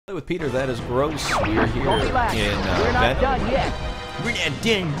With Peter, that is gross. We are here in We're not Venom. done yet. We're not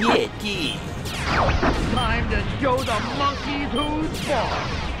done yet, yeah. Time to show the monkeys who's boss.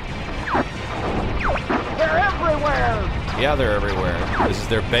 They're everywhere. Yeah, they're everywhere. This is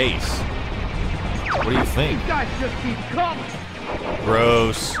their base. What do you think? These guys just keep coming.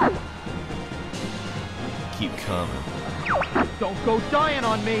 Gross. Keep coming. Don't go dying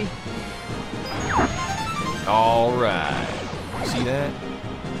on me. All right. See that?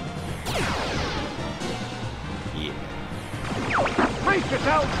 Yeah. Brace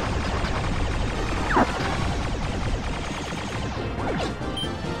yourself.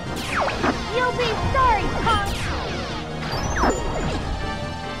 You'll be sorry, punk!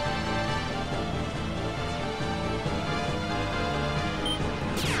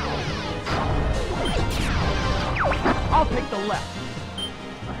 I'll take the left.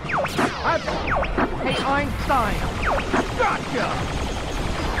 Hey, Einstein! Gotcha!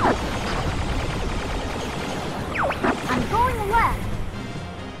 I'm going left.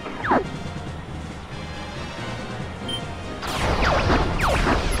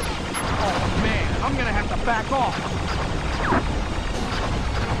 Oh man, I'm gonna have to back off.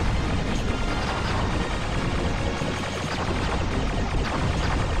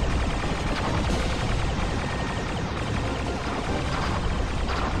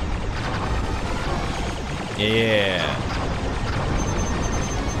 Yeah.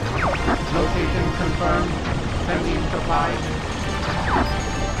 Location confirmed. Sending supplies.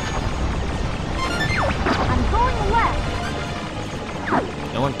 I'm going left.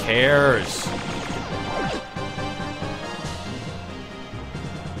 No one cares.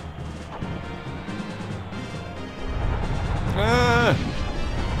 Ah.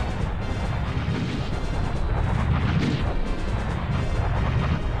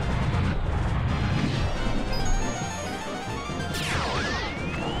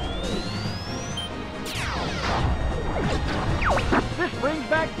 This brings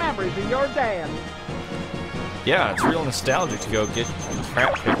back memories of your dad. Yeah, it's real nostalgic to go get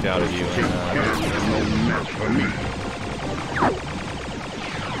crap kicked out of you.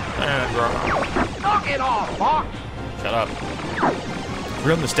 Knock it off, Hawk! Shut up.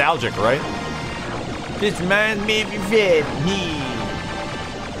 Real nostalgic, right? This reminds me of your dad.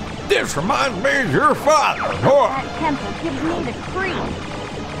 This reminds me of your father. That temple gives me the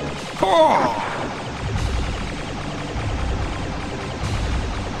creeps. Oh.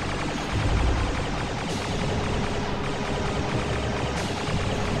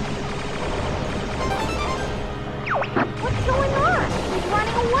 What's going on? He's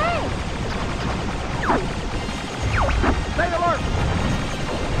running away. Stay alert!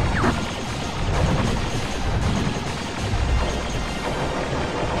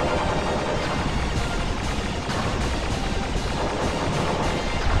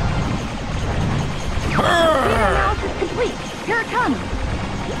 The analysis complete. Here it comes.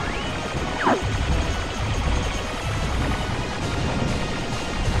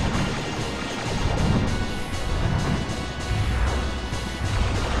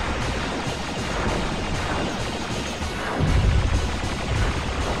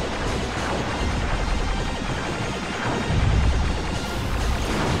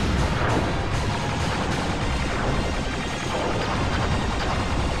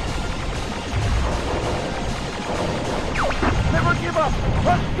 Never give up!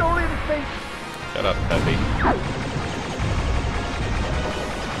 Trust your instinct! Shut up, Peppy.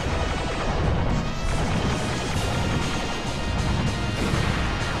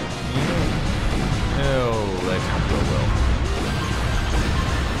 No, that can't go well.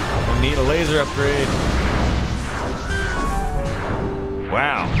 We need a laser upgrade.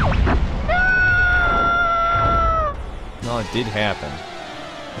 Wow. No, it did happen.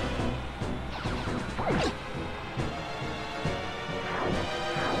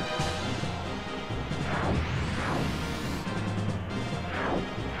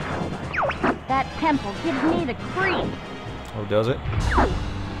 That temple gives me the creeps. Oh, does it?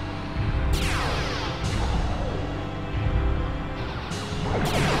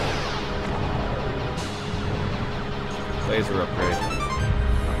 Laser upgrade.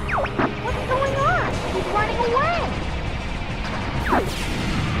 What's going on? He's running away.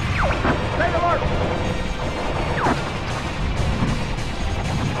 Stay alert!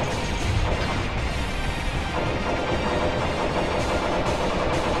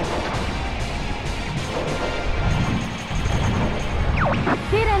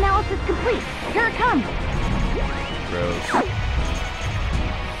 Data analysis complete. Here it comes. Gross.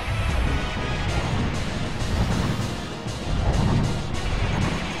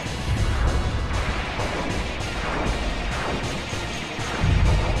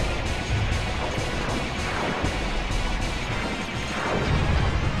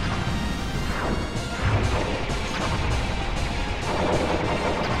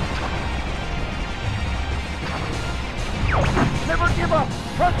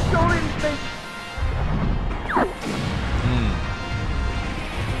 Trust your instinct.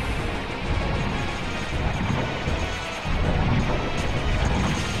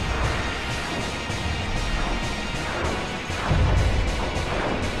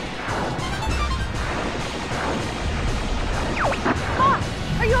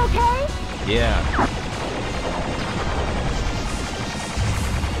 Are you okay? Yeah.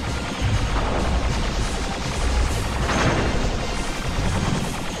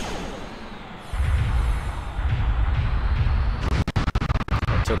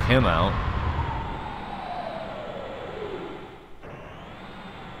 I took him out.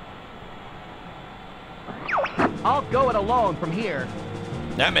 I'll go it alone from here.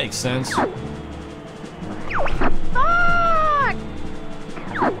 That makes sense. Fuck!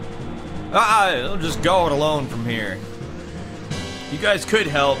 I'll just go it alone from here. You guys could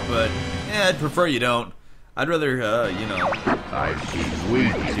help, but I'd prefer you don't. I'd rather, you know, I've been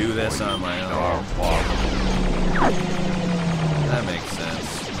waiting do this on my own. our father. That makes sense.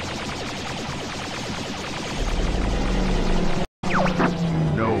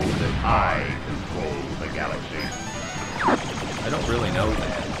 Know that I control the galaxy. I don't really know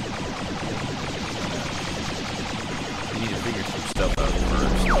that. You need to figure some stuff out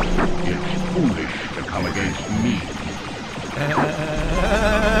first. It's foolish to come against me.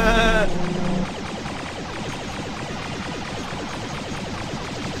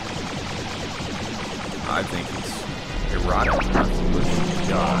 I think it's erotic.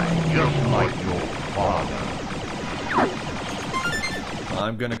 Die just like your father.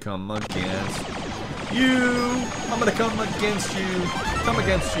 I'm gonna come against you. I'm gonna come against you. Come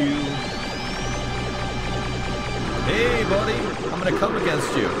against you. Hey, buddy. I'm gonna come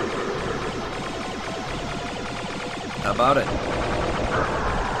against you. How about it?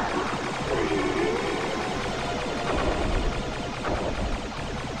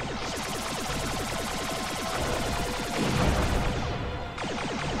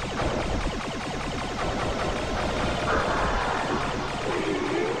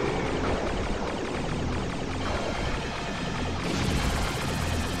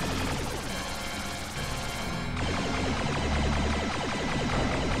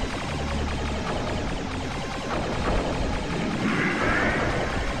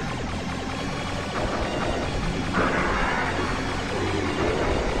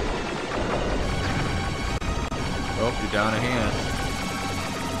 Oh, you're down a hand.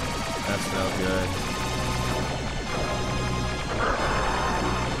 That's no good.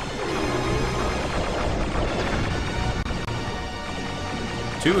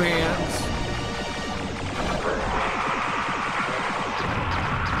 Two hands.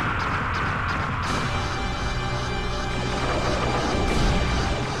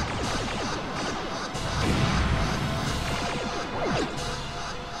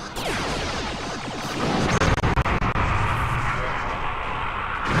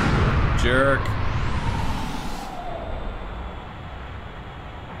 Jerk.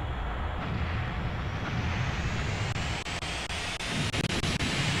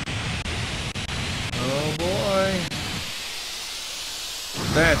 Oh boy.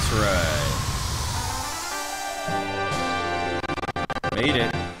 That's right. Made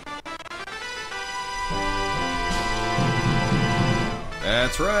it.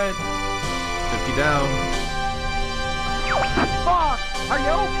 That's right. Took you down. Fuck! Are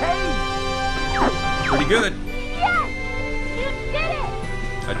you okay? Pretty good. Yes! You did it!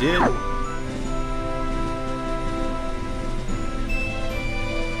 I did.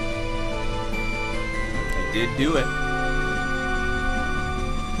 I did do it.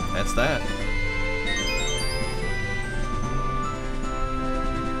 That's that.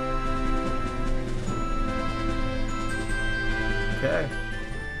 Okay.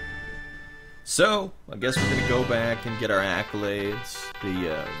 So, I guess we're gonna go back and get our accolades.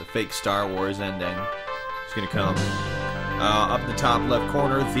 The fake Star Wars ending is gonna come. Up in the top left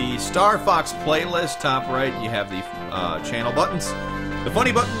corner, the Star Fox playlist. Top right, you have the channel buttons. The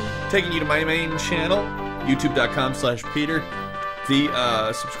funny button taking you to my main channel, youtube.com/Peter.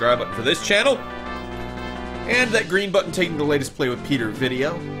 The subscribe button for this channel. And that green button taking the latest Play with Peter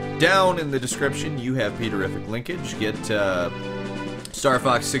video. Down in the description, you have Peterific linkage. Get Star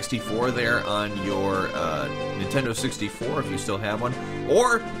Fox 64 there on your Nintendo 64 if you still have one,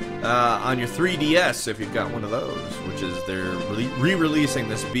 or on your 3DS if you've got one of those, which is they're re-releasing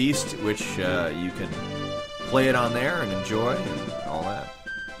this beast, which you can play it on there and enjoy and all that.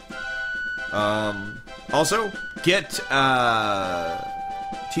 Also, get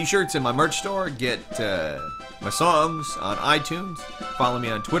t-shirts in my merch store, get my songs on iTunes, follow me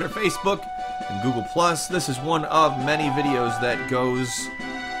on Twitter, Facebook, and Google+. This is one of many videos that goes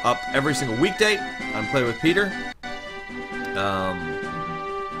up every single weekday on Play with Peter.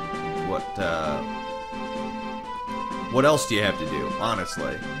 What else do you have to do,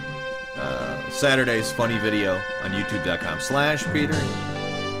 honestly? Saturday's funny video on youtube.com/Peter.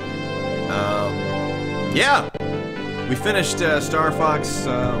 Yeah, we finished Star Fox.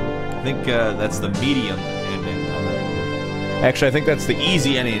 I think that's the medium ending. Actually, I think that's the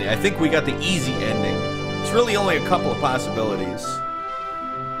easy ending. I think we got the easy ending. It's really only a couple of possibilities.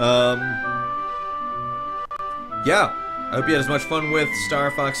 Yeah, I hope you had as much fun with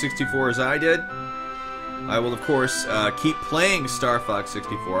Star Fox 64 as I did. I will, of course, keep playing Star Fox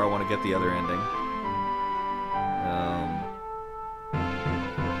 64. I want to get the other ending.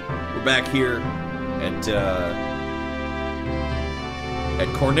 We're back here at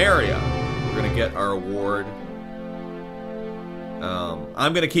Corneria. We're going to get our award.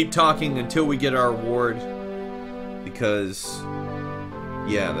 I'm going to keep talking until we get our award, because,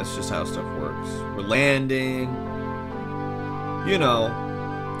 yeah, that's just how stuff works. We're landing, you know,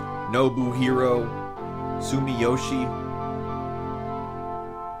 Nobuhiro Sumiyoshi.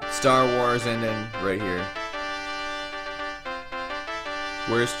 Star Wars ending right here.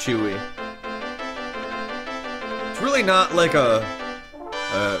 Where's Chewie? It's really not like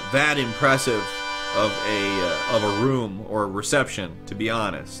that impressive of a room or a reception, to be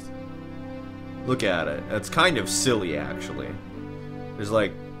honest. Look at it. It's kind of silly, actually. There's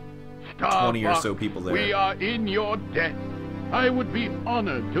like 20 or so people there. We are in your debt. I would be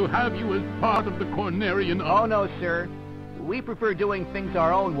honored to have you as part of the Cornerian Oh, no, sir. We prefer doing things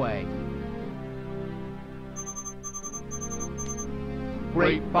our own way.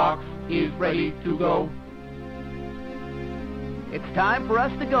 Great Fox is ready to go. It's time for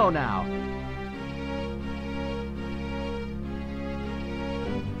us to go now.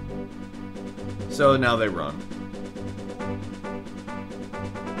 So now they run.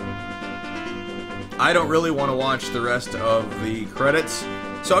 I don't really want to watch the rest of the credits,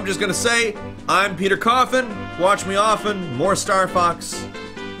 so I'm just gonna say, I'm Peter Coffin. Watch me often. More Star Fox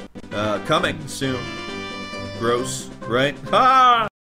coming soon. Gross, right? Ah!